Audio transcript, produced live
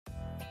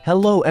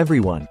Hello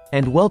everyone,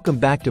 and welcome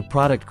back to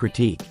Product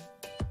Critique.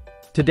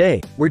 Today,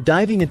 we're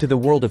diving into the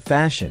world of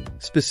fashion,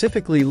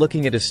 specifically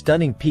looking at a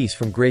stunning piece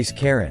from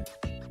KARIN.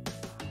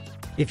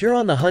 If you're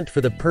on the hunt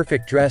for the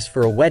perfect dress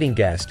for a wedding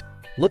guest,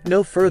 look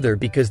no further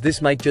because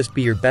this might just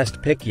be your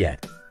best pick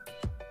yet.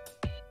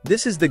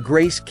 This is the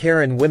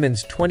KARIN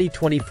Women's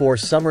 2024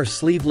 Summer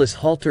Sleeveless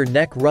Halter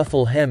Neck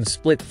Ruffle Hem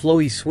Split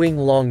Flowy Swing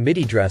Long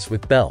Midi Dress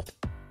with Belt.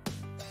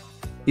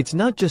 It's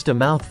not just a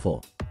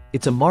mouthful,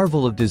 it's a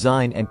marvel of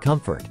design and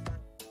comfort.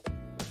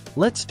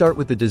 Let's start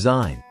with the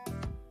design.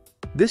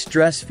 This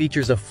dress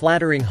features a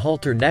flattering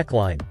halter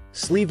neckline,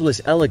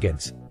 sleeveless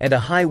elegance, and a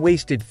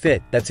high-waisted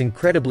fit that's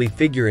incredibly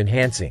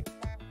figure-enhancing.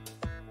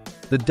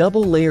 The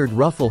double-layered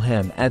ruffle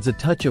hem adds a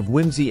touch of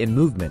whimsy and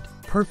movement,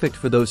 perfect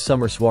for those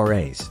summer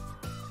soirees.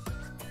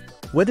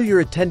 Whether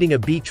you're attending a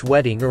beach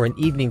wedding or an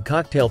evening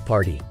cocktail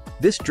party,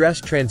 this dress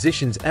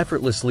transitions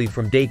effortlessly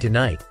from day to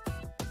night.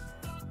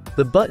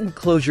 The button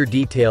closure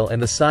detail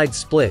and the side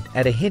split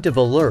add a hint of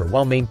allure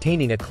while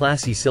maintaining a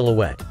classy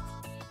silhouette.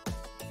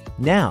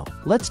 Now,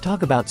 let's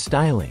talk about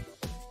styling.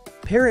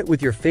 Pair it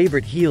with your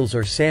favorite heels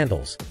or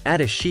sandals,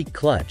 add a chic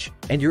clutch,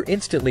 and you're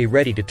instantly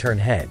ready to turn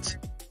heads.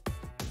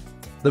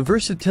 The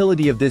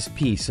versatility of this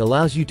piece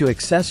allows you to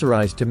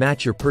accessorize to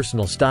match your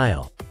personal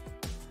style.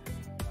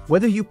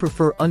 Whether you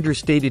prefer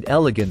understated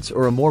elegance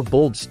or a more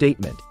bold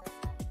statement.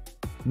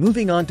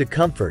 Moving on to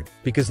comfort,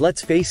 because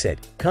let's face it,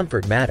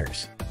 comfort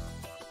matters.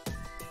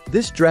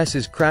 This dress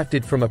is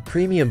crafted from a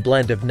premium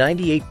blend of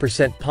 98%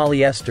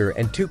 polyester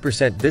and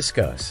 2%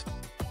 viscose.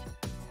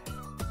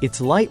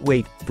 It's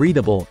lightweight,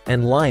 breathable,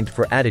 and lined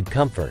for added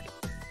comfort.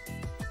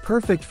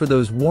 Perfect for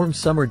those warm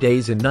summer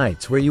days and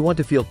nights where you want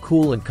to feel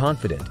cool and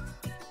confident.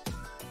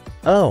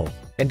 Oh,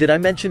 and did I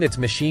mention it's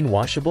machine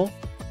washable?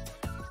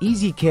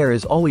 Easy care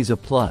is always a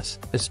plus,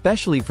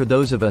 especially for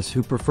those of us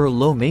who prefer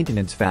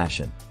low-maintenance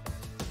fashion.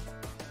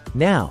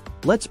 Now,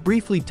 let's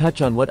briefly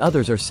touch on what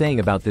others are saying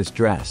about this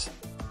dress.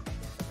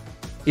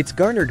 It's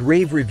garnered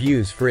rave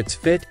reviews for its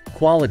fit,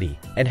 quality,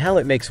 and how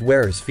it makes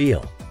wearers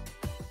feel.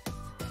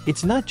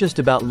 It's not just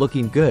about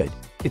looking good,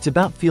 it's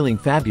about feeling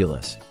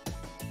fabulous.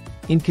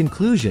 In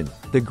conclusion,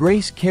 the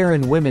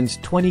KARIN Women's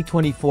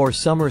 2024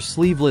 Summer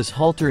Sleeveless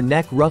Halter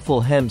Neck Ruffle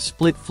Hem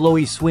Split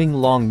Flowy Swing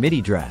Long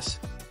Midi Dress.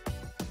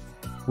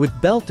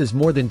 With Belt is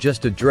more than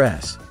just a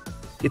dress.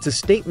 It's a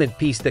statement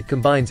piece that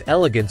combines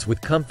elegance with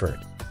comfort.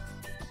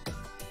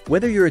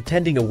 Whether you're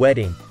attending a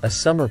wedding, a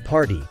summer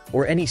party,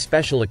 or any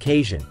special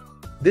occasion,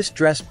 this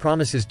dress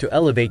promises to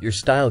elevate your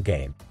style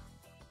game.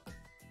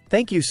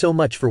 Thank you so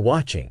much for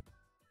watching.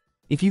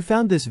 If you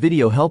found this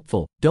video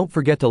helpful, don't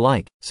forget to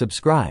like,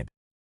 subscribe,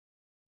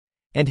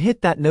 and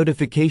hit that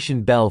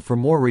notification bell for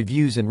more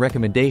reviews and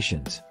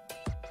recommendations.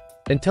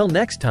 Until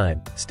next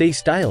time, stay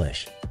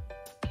stylish.